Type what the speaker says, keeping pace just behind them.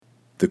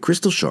The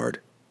Crystal Shard,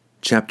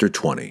 Chapter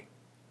 20.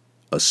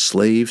 A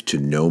Slave to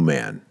No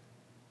Man.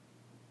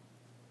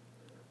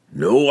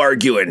 "No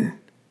arguing,"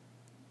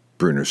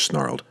 Bruner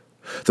snarled,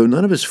 though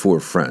none of his four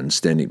friends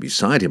standing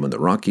beside him on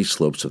the rocky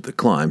slopes of the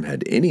climb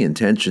had any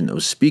intention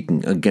of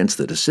speaking against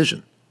the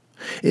decision.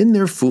 In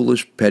their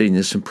foolish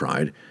pettiness and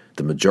pride,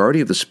 the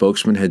majority of the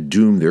spokesmen had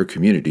doomed their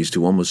communities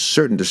to almost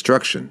certain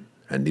destruction,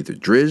 and neither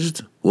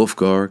Drizzt,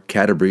 Wulfgar,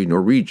 Catti-brie, nor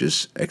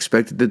Regis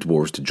expected the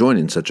dwarves to join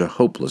in such a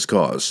hopeless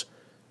cause.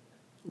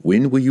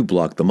 "When will you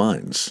block the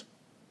mines?"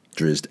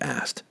 Drizzt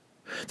asked.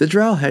 The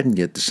drow hadn't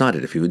yet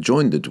decided if he would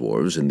join the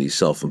dwarves in the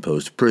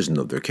self-imposed prison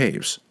of their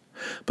caves,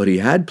 but he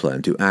had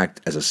planned to act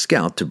as a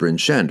scout to Bryn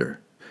Shander,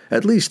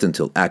 at least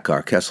until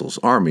Akar Kessel's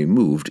army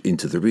moved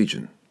into the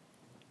region.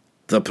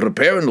 "The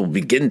preparing will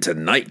begin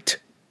tonight,"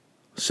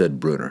 said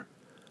Bruner.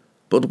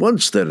 "But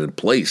once they're in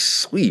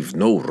place, we've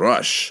no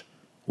rush.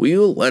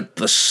 We'll let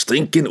the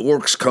stinking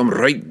orcs come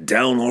right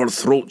down our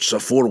throats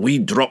afore we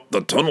drop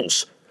the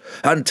tunnels,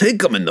 and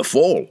take 'em in the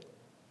fall.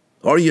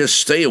 Are you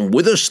staying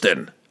with us,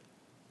 then?"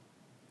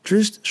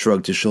 Drizzt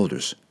shrugged his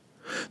shoulders.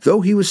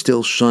 Though he was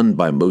still shunned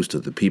by most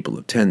of the people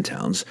of Ten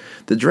Towns,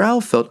 the drow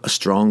felt a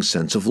strong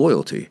sense of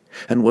loyalty,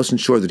 and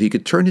wasn't sure that he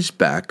could turn his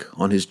back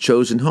on his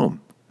chosen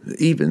home,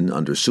 even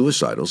under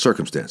suicidal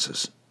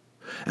circumstances.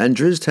 And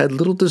Drizzt had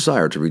little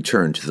desire to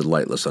return to the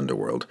lightless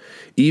underworld,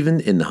 even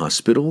in the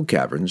hospitable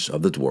caverns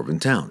of the dwarven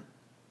town.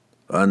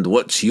 "And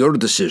what's your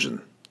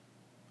decision?"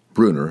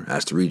 Bruner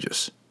asked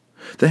Regis.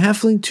 The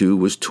halfling, too,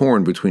 was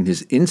torn between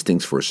his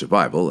instincts for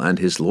survival and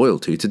his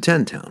loyalty to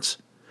Ten Towns.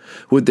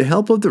 With the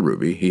help of the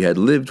ruby, he had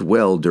lived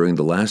well during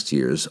the last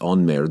years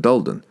on Mare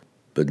Duldan,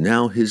 but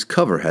now his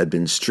cover had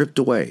been stripped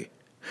away.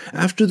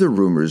 After the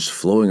rumors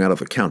flowing out of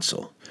the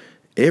council,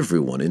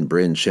 everyone in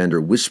Bryn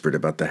Shander whispered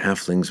about the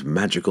halfling's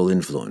magical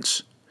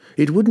influence.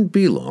 It wouldn't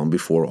be long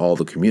before all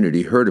the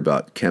community heard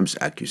about Kemp's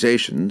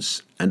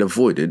accusations and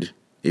avoided,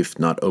 if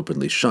not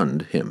openly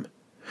shunned, him.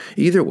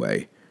 Either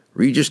way,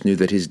 Regis knew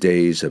that his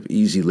days of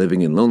easy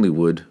living in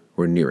Lonelywood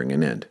were nearing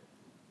an end.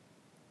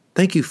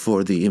 "Thank you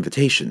for the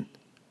invitation,"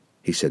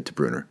 he said to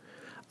Bruner.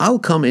 "I'll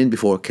come in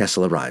before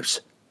Kessel arrives."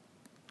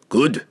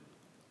 "Good,"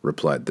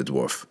 replied the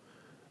dwarf.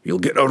 "You'll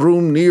get a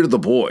room near the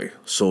boy,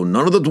 so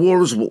none of the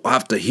dwarves will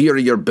have to hear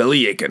your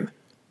belly aching."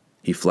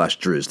 He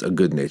flashed Drizzt a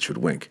good-natured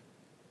wink.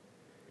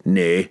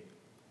 "Nay,"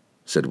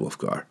 said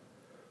Wulfgar.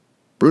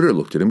 Bruner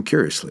looked at him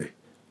curiously,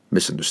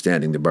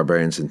 misunderstanding the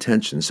barbarian's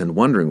intentions and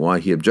wondering why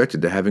he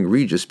objected to having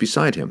Regis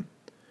beside him.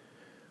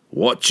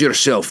 "Watch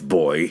yourself,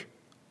 boy,"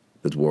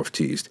 the dwarf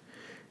teased.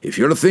 "If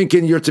you're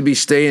thinking you're to be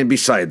staying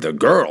beside the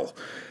girl,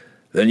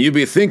 then you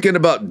be thinking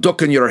about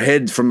ducking your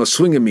head from the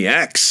swing of me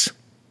axe."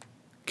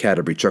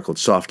 Catti-brie chuckled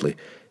softly,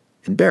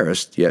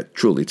 embarrassed yet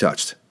truly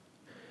touched.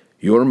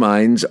 "Your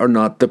mines are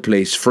not the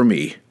place for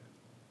me,"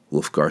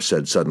 Wulfgar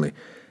said suddenly.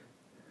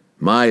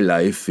 "My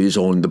life is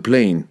on the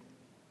plain."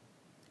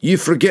 "You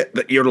forget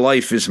that your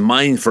life is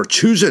mine for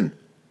choosing,"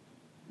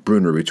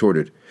 Bruner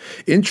retorted.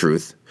 In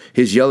truth,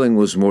 his yelling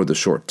was more the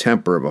short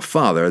temper of a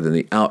father than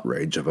the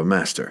outrage of a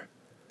master.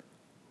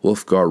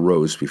 Wulfgar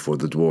rose before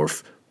the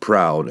dwarf,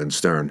 proud and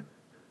stern.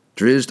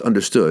 Drizzt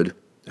understood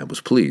and was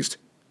pleased.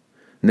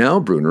 Now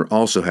Bruner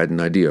also had an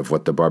idea of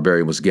what the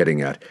barbarian was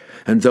getting at,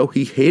 and though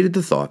he hated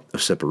the thought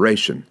of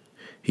separation,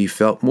 he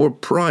felt more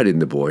pride in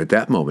the boy at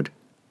that moment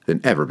than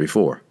ever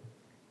before.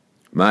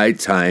 "My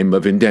time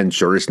of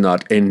indenture is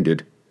not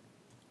ended,"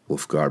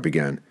 Wulfgar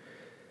began.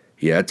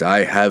 "Yet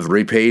I have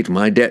repaid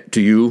my debt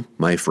to you,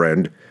 my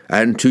friend,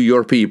 and to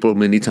your people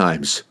many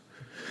times.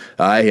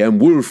 I am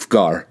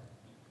Wulfgar,"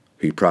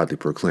 he proudly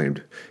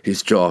proclaimed,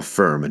 his jaw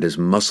firm and his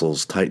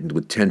muscles tightened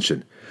with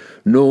tension.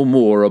 "No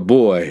more a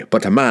boy,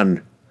 but a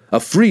man, a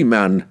free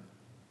man."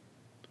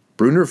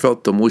 Bruner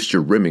felt the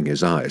moisture rimming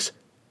his eyes.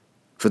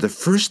 For the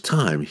first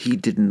time, he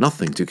did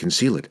nothing to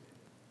conceal it.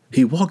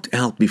 He walked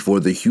out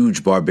before the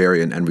huge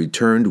barbarian and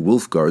returned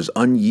Wulfgar's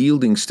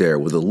unyielding stare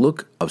with a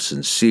look of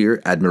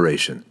sincere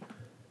admiration.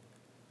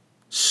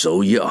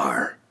 "So ye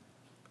are,"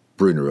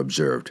 Bruner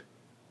observed.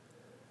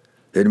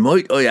 "Then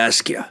might I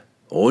ask ye,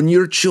 on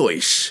your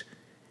choice,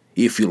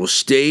 if you'll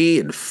stay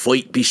and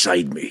fight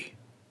beside me?"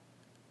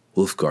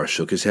 Wulfgar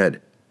shook his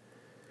head.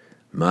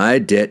 "My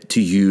debt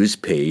to you is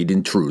paid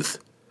in truth,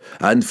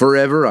 and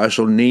forever I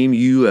shall name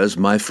you as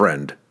my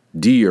friend,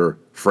 dear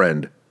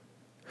friend.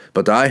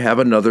 But I have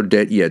another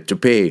debt yet to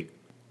pay."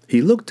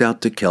 He looked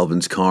out to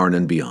Kelvin's Cairn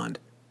and beyond.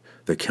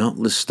 The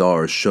countless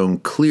stars shone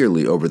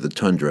clearly over the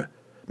tundra,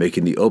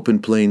 making the open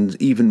plains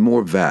even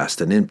more vast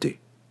and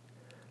empty.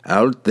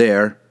 "Out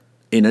there,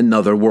 in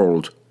another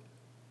world."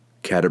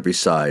 Catti-brie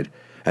sighed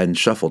and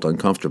shuffled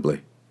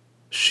uncomfortably.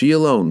 She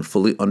alone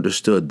fully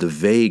understood the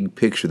vague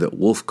picture that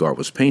Wulfgar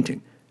was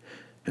painting,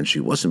 and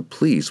she wasn't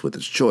pleased with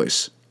its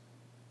choice.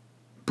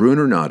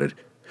 Bruner nodded,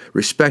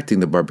 respecting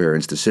the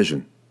barbarian's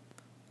decision.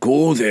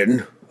 "Go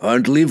then,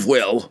 and live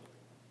well,"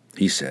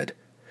 he said,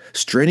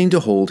 straining to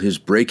hold his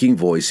breaking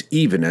voice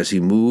even as he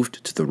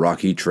moved to the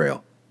rocky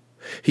trail.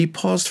 He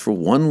paused for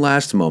one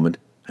last moment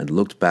and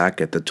looked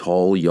back at the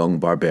tall young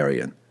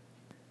barbarian.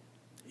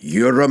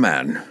 "You're a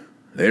man,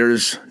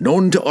 There's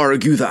none to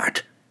argue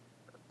that,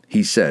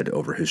 he said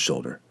over his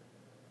shoulder.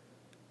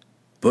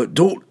 But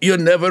don't you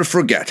never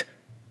forget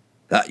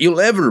that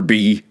you'll ever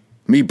be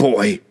me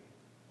boy.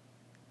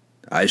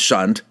 I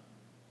shan't,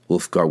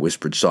 Wulfgar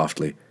whispered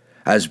softly,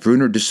 as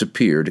Brunner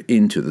disappeared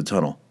into the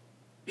tunnel.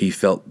 He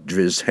felt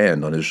Drizzt's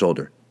hand on his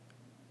shoulder.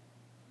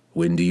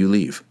 When do you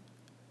leave?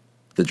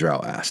 The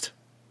drow asked.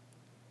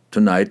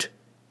 Tonight,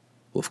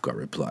 Wulfgar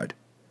replied.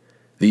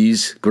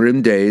 These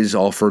grim days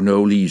offer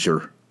no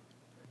leisure.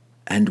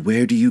 And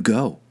where do you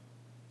go?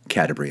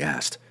 Canterbury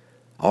asked,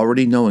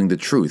 already knowing the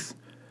truth,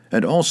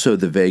 and also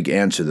the vague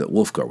answer that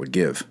Wulfgar would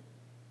give.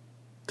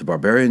 The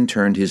barbarian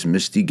turned his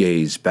misty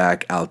gaze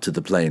back out to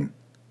the plain.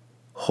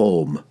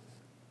 Home.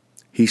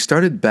 He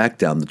started back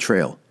down the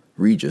trail,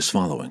 Regis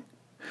following.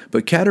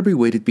 But Canterbury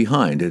waited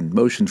behind and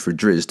motioned for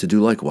Drizzt to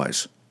do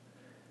likewise.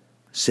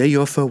 Say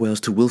your farewells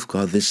to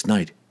Wulfgar this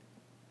night,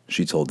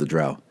 she told the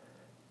drow.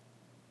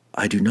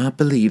 I do not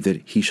believe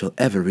that he shall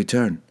ever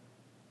return.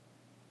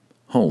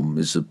 Home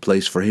is a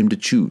place for him to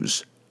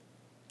choose,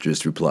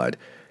 Drizzt replied,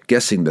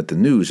 guessing that the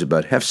news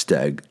about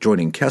Hefstag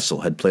joining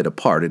Kessel had played a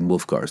part in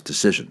Wulfgar's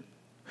decision.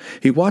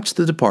 He watched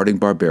the departing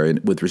barbarian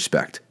with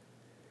respect.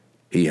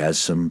 He has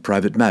some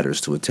private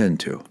matters to attend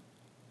to.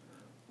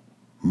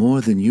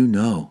 More than you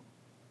know,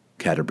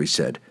 Canterbury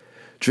said.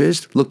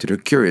 Drizzt looked at her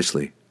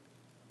curiously.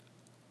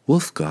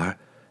 Wulfgar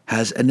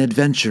has an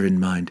adventure in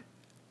mind,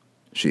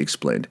 she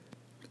explained.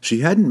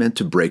 She hadn't meant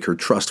to break her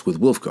trust with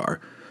Wulfgar,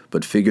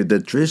 but figured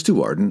that Drizzt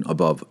Do'Urden,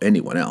 above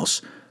anyone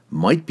else,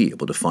 might be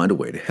able to find a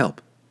way to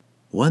help.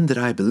 One that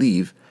I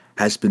believe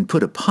has been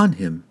put upon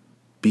him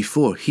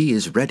before he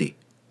is ready.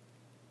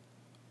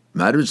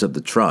 Matters of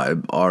the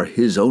tribe are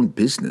his own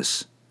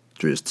business,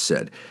 Drizzt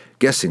said,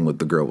 guessing what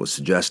the girl was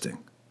suggesting.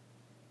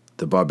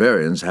 The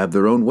barbarians have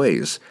their own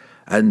ways,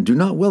 and do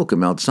not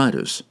welcome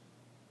outsiders.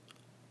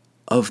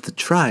 Of the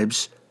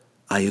tribes,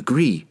 I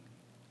agree,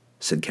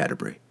 said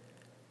Canterbury.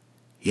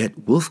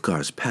 Yet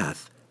Wulfgar's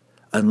path,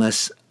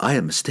 unless I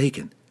am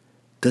mistaken,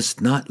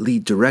 does not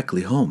lead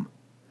directly home.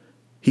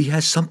 He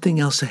has something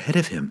else ahead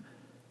of him,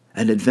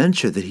 an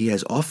adventure that he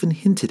has often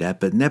hinted at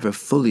but never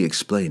fully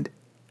explained.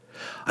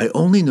 I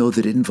only know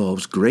that it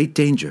involves great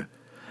danger,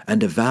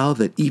 and a vow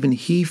that even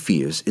he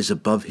fears is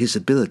above his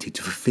ability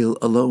to fulfill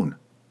alone.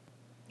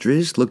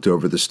 Drizzt looked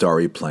over the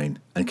starry plain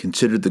and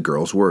considered the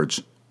girl's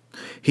words.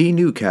 He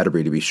knew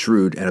Canterbury to be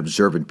shrewd and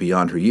observant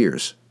beyond her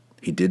years.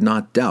 He did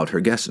not doubt her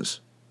guesses.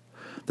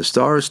 The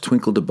stars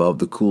twinkled above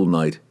the cool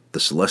night, the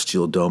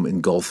celestial dome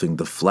engulfing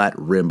the flat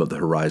rim of the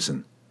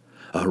horizon.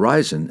 A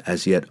horizon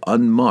as yet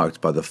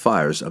unmarked by the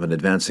fires of an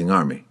advancing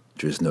army,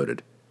 Drizzt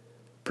noted.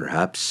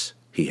 Perhaps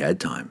he had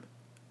time.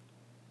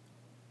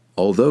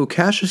 Although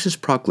Cassius's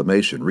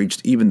proclamation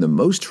reached even the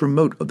most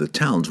remote of the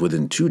towns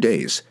within 2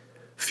 days,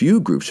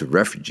 few groups of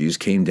refugees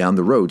came down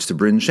the roads to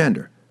Bryn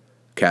Shander.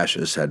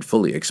 Cassius had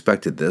fully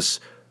expected this,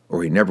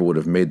 or he never would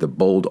have made the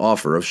bold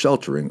offer of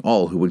sheltering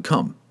all who would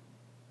come.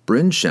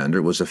 Bryn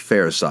Shander was a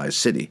fair-sized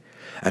city,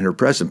 and her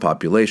present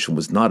population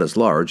was not as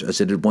large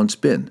as it had once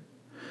been.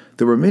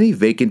 There were many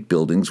vacant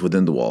buildings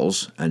within the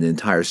walls, and an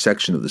entire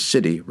section of the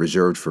city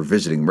reserved for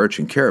visiting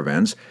merchant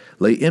caravans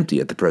lay empty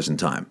at the present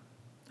time.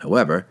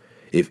 However,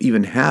 if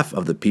even half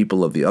of the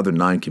people of the other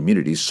 9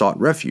 communities sought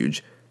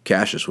refuge,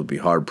 Cassius would be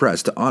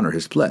hard-pressed to honor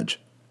his pledge.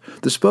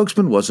 The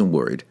spokesman wasn't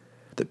worried.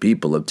 The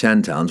people of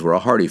 10 towns were a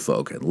hardy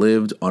folk and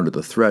lived under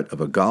the threat of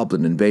a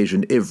goblin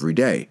invasion every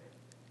day.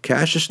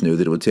 Cassius knew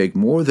that it would take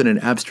more than an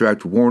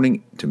abstract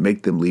warning to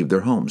make them leave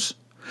their homes.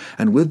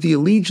 And with the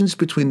allegiance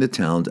between the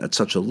towns at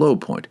such a low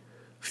point,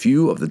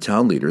 few of the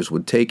town leaders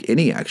would take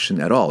any action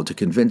at all to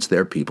convince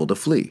their people to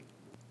flee.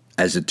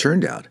 As it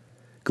turned out,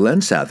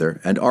 Glen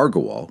Sather and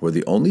Argowal were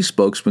the only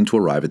spokesmen to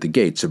arrive at the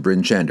gates of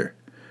Bryn Shander.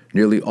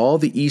 Nearly all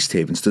the East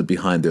Haven stood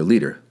behind their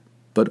leader,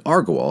 but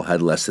Argowal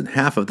had less than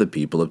half of the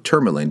people of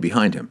Termalaine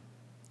behind him.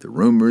 The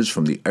rumors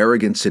from the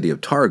arrogant city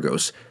of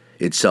Targos,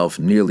 itself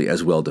nearly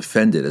as well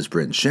defended as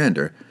Bryn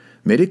Shander,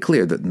 made it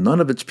clear that none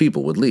of its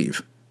people would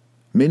leave.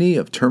 Many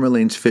of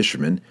Termalaine's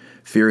fishermen,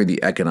 fearing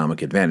the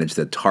economic advantage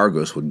that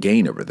Targos would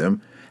gain over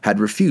them, had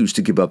refused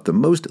to give up the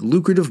most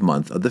lucrative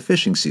month of the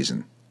fishing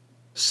season.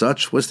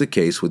 Such was the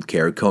case with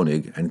Caer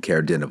Konig and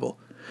Caer Dineval.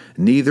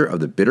 Neither of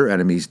the bitter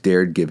enemies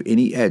dared give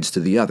any edge to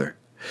the other,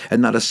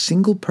 and not a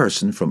single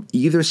person from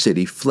either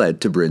city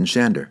fled to Bryn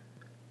Shander.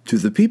 To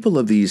the people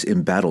of these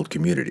embattled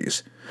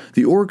communities,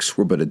 the orcs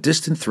were but a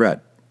distant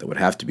threat that would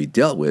have to be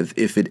dealt with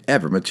if it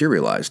ever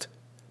materialized.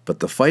 But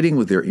the fighting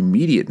with their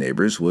immediate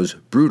neighbors was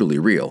brutally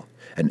real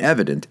and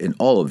evident in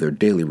all of their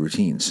daily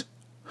routines.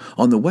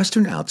 On the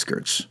western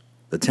outskirts,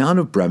 the town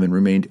of Bremen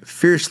remained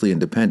fiercely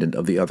independent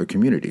of the other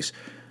communities,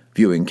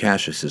 viewing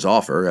Cassius's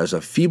offer as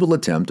a feeble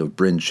attempt of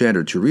Bryn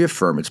Shander to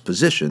reaffirm its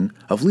position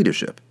of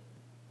leadership.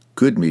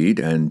 Goodmead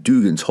and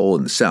Dugan's Hole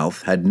in the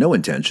south had no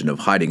intention of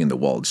hiding in the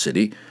walled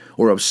city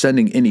or of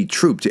sending any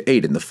troop to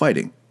aid in the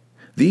fighting.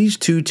 These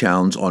 2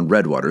 towns on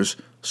Redwaters,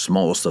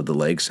 smallest of the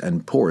lakes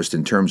and poorest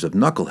in terms of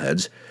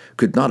knuckleheads,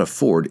 could not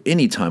afford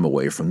any time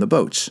away from the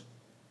boats.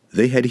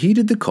 They had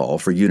heeded the call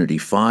for unity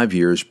 5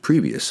 years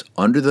previous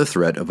under the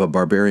threat of a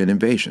barbarian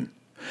invasion,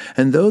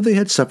 and though they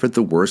had suffered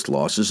the worst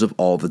losses of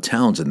all the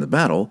towns in the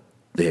battle,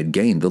 they had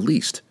gained the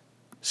least.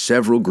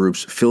 Several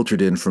groups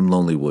filtered in from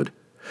Lonelywood,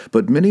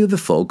 but many of the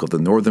folk of the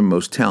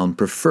northernmost town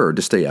preferred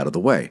to stay out of the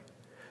way.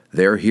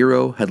 Their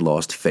hero had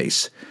lost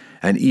face,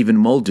 and even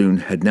Muldoon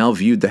had now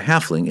viewed the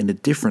halfling in a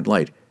different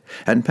light,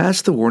 and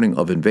passed the warning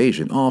of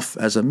invasion off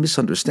as a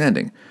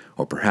misunderstanding,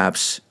 or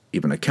perhaps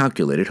even a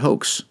calculated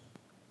hoax.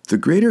 The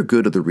greater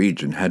good of the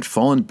region had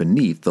fallen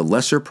beneath the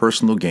lesser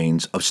personal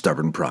gains of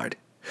stubborn pride,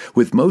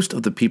 with most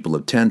of the people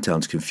of Ten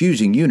Towns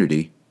confusing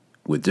unity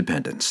with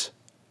dependence.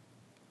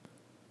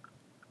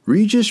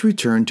 Regis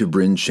returned to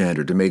Bryn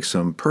Shander to make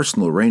some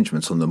personal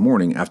arrangements on the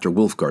morning after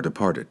Wulfgar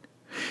departed.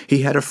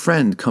 He had a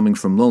friend coming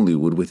from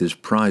Lonelywood with his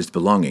prized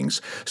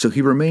belongings, so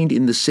he remained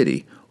in the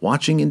city,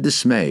 watching in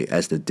dismay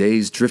as the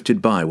days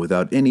drifted by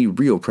without any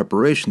real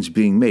preparations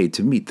being made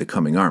to meet the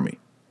coming army.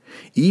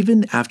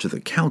 Even after the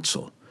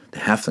council, the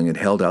halfling had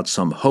held out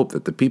some hope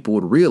that the people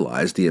would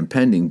realize the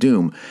impending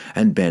doom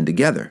and band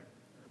together.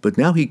 But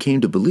now he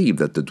came to believe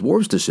that the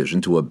dwarves'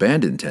 decision to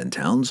abandon Ten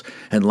Towns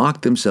and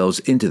lock themselves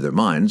into their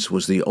mines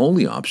was the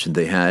only option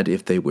they had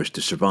if they wished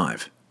to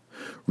survive.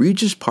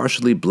 Regis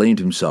partially blamed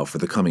himself for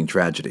the coming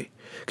tragedy,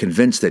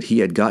 convinced that he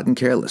had gotten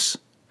careless.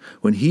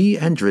 When he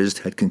and Drizzt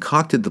had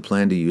concocted the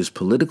plan to use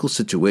political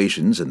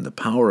situations and the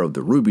power of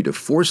the ruby to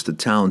force the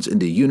towns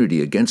into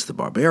unity against the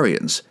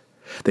barbarians,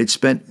 they'd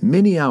spent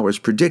many hours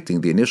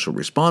predicting the initial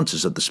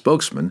responses of the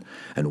spokesman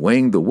and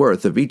weighing the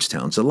worth of each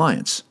town's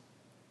alliance.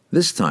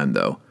 This time,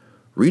 though,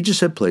 Regis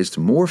had placed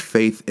more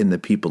faith in the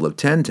people of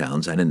Ten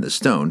Towns and in the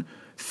stone,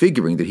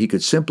 figuring that he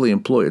could simply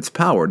employ its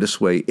power to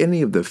sway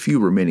any of the few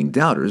remaining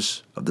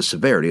doubters of the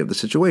severity of the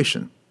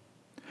situation.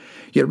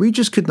 Yet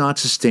Regis could not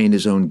sustain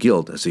his own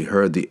guilt as he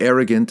heard the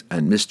arrogant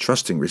and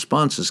mistrusting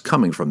responses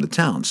coming from the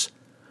towns.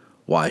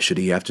 Why should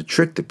he have to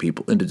trick the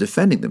people into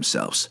defending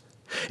themselves?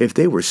 If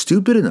they were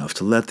stupid enough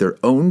to let their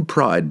own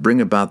pride bring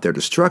about their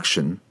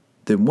destruction,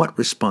 then what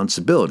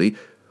responsibility,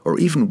 or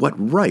even what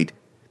right,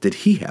 did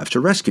he have to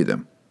rescue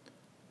them?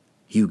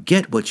 "You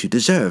get what you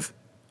deserve,"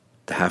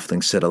 the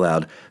halfling said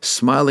aloud,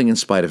 smiling in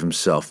spite of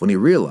himself when he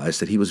realized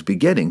that he was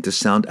beginning to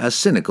sound as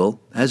cynical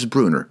as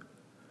Brunner.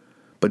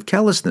 But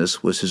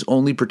callousness was his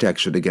only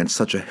protection against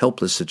such a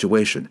helpless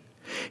situation.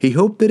 He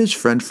hoped that his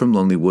friend from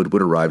Lonelywood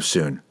would arrive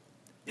soon.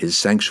 His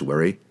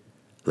sanctuary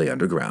lay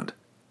underground.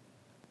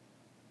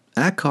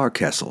 Akar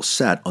Kessel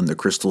sat on the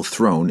crystal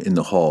throne in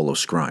the Hall of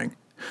Scrying,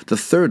 the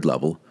third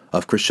level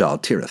of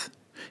Krishal Tirith,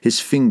 his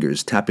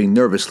fingers tapping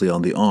nervously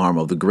on the arm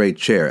of the great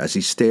chair as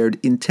he stared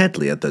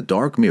intently at the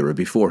dark mirror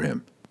before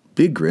him.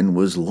 Bigrin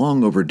was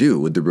long overdue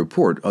with the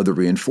report of the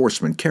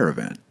reinforcement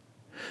caravan.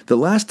 The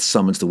last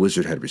summons the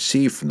wizard had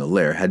received from the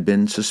lair had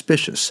been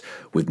suspicious,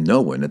 with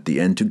no one at the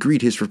end to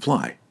greet his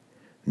reply.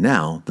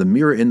 Now the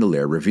mirror in the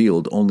lair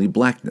revealed only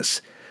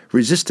blackness,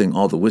 resisting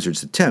all the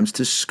wizard's attempts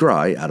to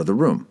scry out of the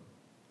room.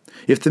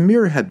 If the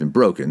mirror had been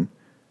broken,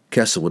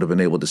 Kessel would have been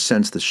able to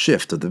sense the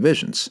shift of the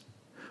visions.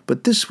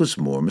 But this was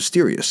more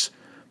mysterious,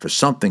 for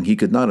something he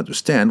could not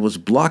understand was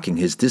blocking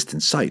his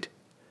distant sight.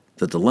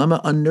 The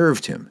dilemma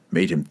unnerved him,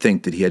 made him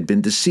think that he had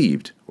been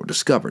deceived or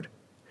discovered.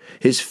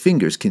 His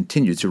fingers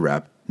continued to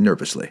rap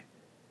nervously.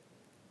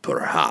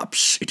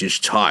 "Perhaps it is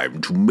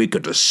time to make a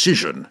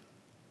decision,"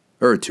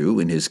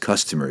 Ertu, in his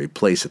customary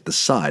place at the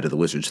side of the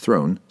wizard's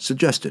throne,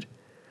 suggested.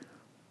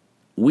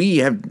 "We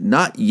have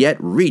not yet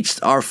reached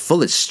our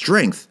fullest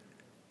strength,"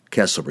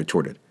 Kessel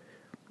retorted.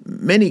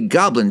 "Many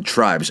goblin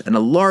tribes and a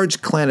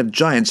large clan of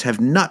giants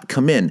have not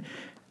come in,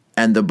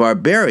 and the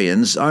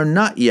barbarians are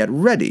not yet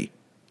ready."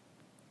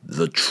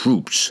 "The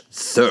troops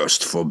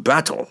thirst for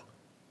battle,"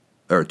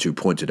 Ertu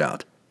pointed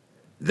out.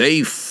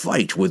 "They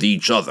fight with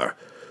each other.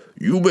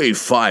 You may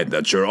find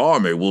that your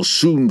army will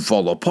soon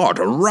fall apart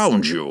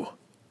around you."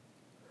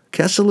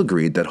 Kessel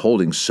agreed that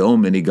holding so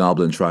many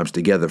goblin tribes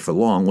together for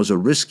long was a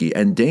risky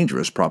and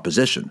dangerous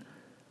proposition.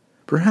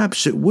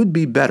 Perhaps it would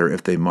be better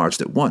if they marched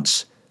at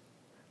once.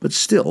 But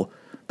still,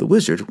 the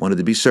wizard wanted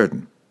to be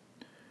certain.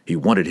 He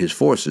wanted his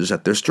forces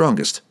at their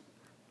strongest.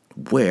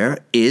 "Where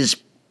is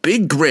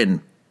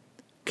Bigrin?"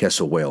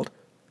 Kessel wailed.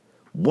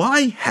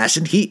 "Why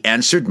hasn't he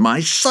answered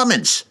my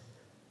summons?"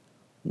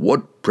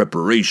 "What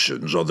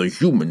preparations are the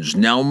humans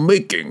now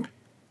making?"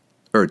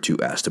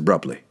 Ertu asked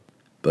abruptly.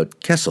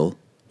 But Kessel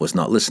was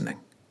not listening.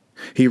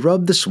 He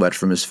rubbed the sweat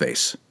from his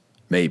face.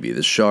 Maybe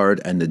the shard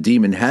and the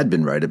demon had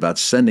been right about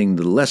sending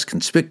the less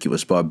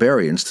conspicuous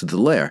barbarians to the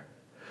lair.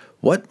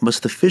 What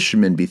must the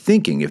fishermen be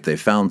thinking if they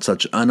found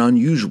such an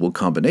unusual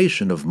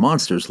combination of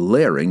monsters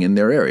lairing in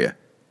their area?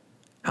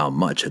 How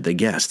much had they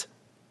guessed?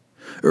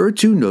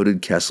 Ertu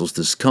noted Kessel's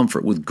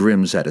discomfort with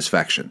grim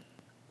satisfaction.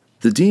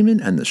 The demon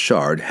and the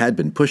shard had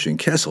been pushing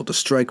Kessel to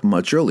strike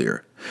much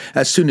earlier,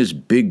 as soon as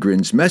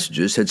Bigrin's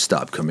messages had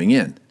stopped coming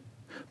in.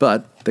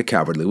 But the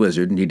cowardly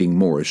wizard, needing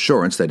more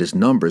assurance that his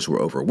numbers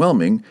were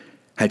overwhelming,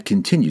 had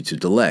continued to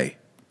delay.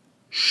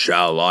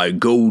 "Shall I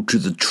go to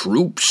the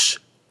troops?"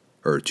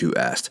 Ertu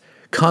asked,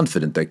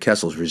 confident that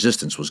Kessel's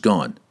resistance was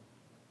gone.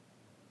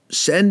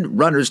 Send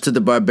runners to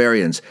the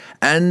barbarians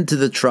and to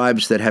the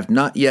tribes that have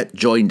not yet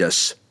joined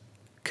us,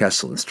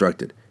 Kessel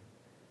instructed.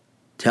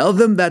 Tell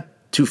them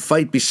that to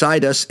fight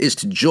beside us is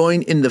to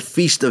join in the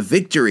feast of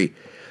victory,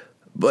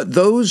 but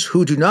those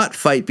who do not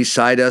fight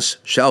beside us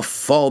shall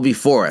fall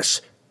before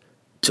us.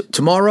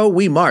 Tomorrow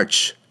we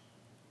march.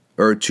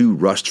 Ertu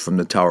rushed from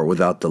the tower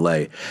without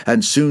delay,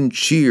 and soon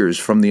cheers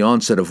from the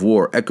onset of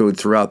war echoed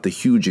throughout the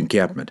huge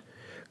encampment.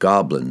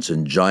 Goblins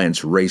and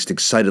giants raced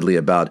excitedly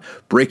about,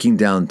 breaking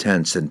down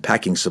tents and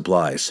packing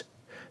supplies.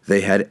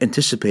 They had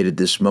anticipated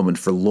this moment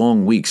for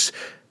long weeks,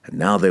 and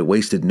now they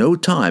wasted no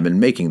time in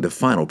making the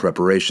final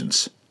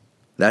preparations.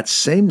 That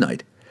same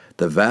night,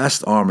 the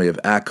vast army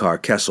of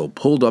Akar Kessel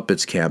pulled up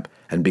its camp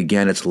and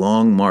began its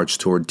long march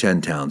toward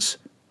 10 towns.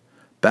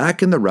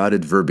 Back in the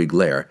routed Verbig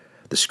lair,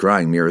 the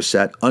scrying mirror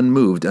sat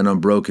unmoved and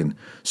unbroken,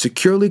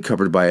 securely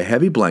covered by a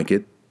heavy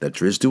blanket that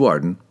Drizzt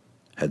Do'Urden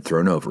had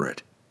thrown over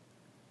it.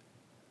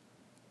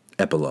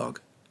 Epilogue.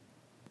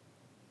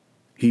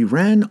 He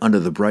ran under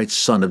the bright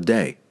sun of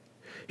day.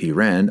 He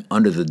ran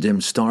under the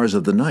dim stars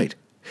of the night,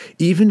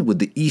 even with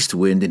the east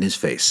wind in his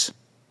face.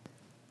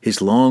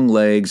 His long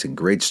legs and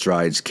great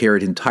strides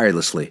carried him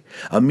tirelessly,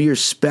 a mere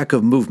speck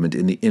of movement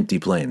in the empty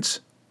plains.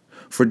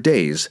 For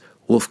days,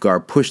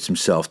 Wulfgar pushed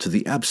himself to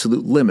the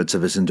absolute limits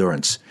of his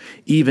endurance,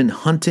 even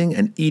hunting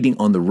and eating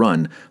on the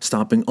run,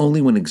 stopping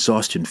only when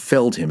exhaustion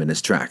felled him in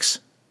his tracks.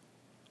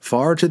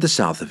 Far to the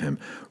south of him,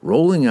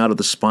 rolling out of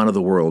the spine of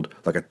the world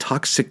like a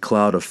toxic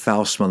cloud of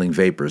foul-smelling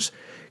vapors,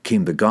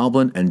 came the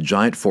goblin and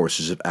giant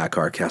forces of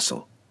Akar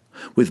Kessel.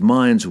 With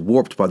minds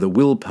warped by the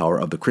willpower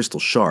of the crystal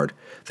shard,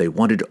 they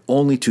wanted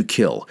only to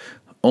kill,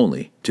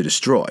 only to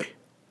destroy,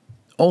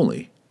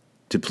 only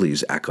to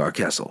please Akar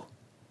Kessel.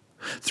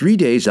 3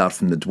 days out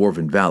from the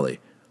Dwarven Valley,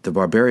 the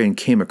barbarian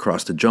came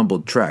across the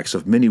jumbled tracks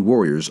of many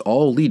warriors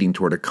all leading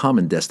toward a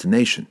common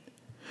destination.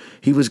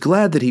 He was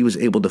glad that he was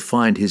able to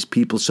find his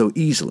people so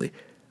easily,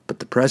 but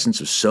the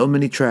presence of so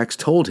many tracks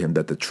told him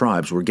that the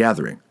tribes were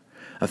gathering,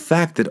 a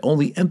fact that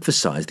only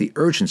emphasized the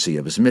urgency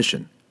of his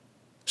mission.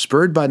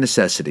 Spurred by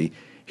necessity,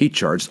 he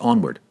charged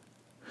onward.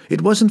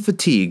 It wasn't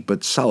fatigue,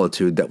 but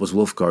solitude that was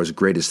Wulfgar's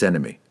greatest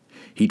enemy.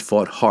 He'd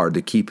fought hard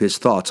to keep his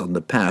thoughts on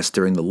the past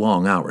during the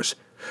long hours,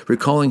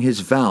 recalling his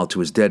vow to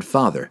his dead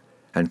father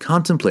and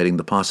contemplating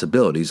the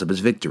possibilities of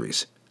his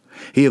victories.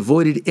 He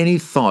avoided any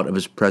thought of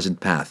his present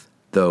path,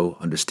 though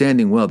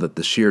understanding well that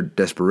the sheer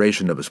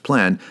desperation of his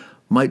plan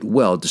might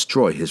well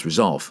destroy his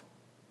resolve.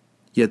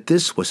 Yet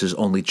this was his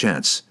only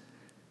chance.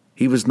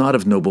 He was not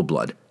of noble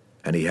blood,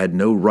 and he had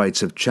no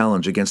rights of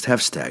challenge against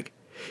Hefstag.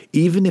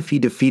 Even if he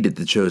defeated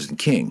the chosen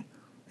king,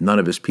 none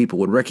of his people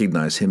would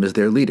recognize him as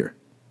their leader.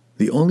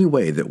 The only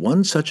way that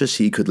one such as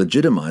he could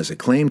legitimize a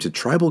claim to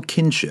tribal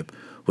kinship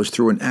was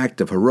through an act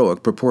of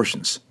heroic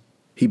proportions.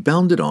 He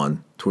bounded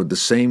on toward the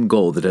same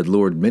goal that had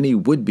lured many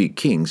would-be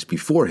kings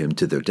before him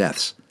to their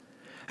deaths.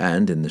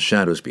 And in the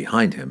shadows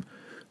behind him,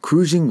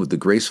 cruising with the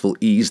graceful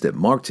ease that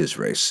marked his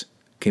race,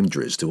 came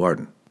Drizzt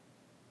Do'Urden.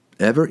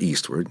 Ever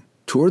eastward,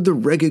 toward the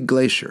Reged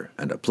Glacier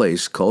and a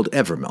place called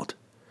Evermelt,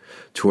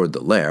 toward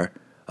the lair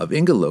of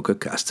Ingaloka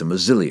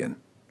Castamazillion,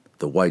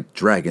 the white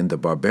dragon the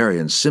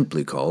barbarians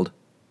simply called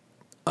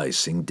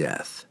Icing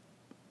Death.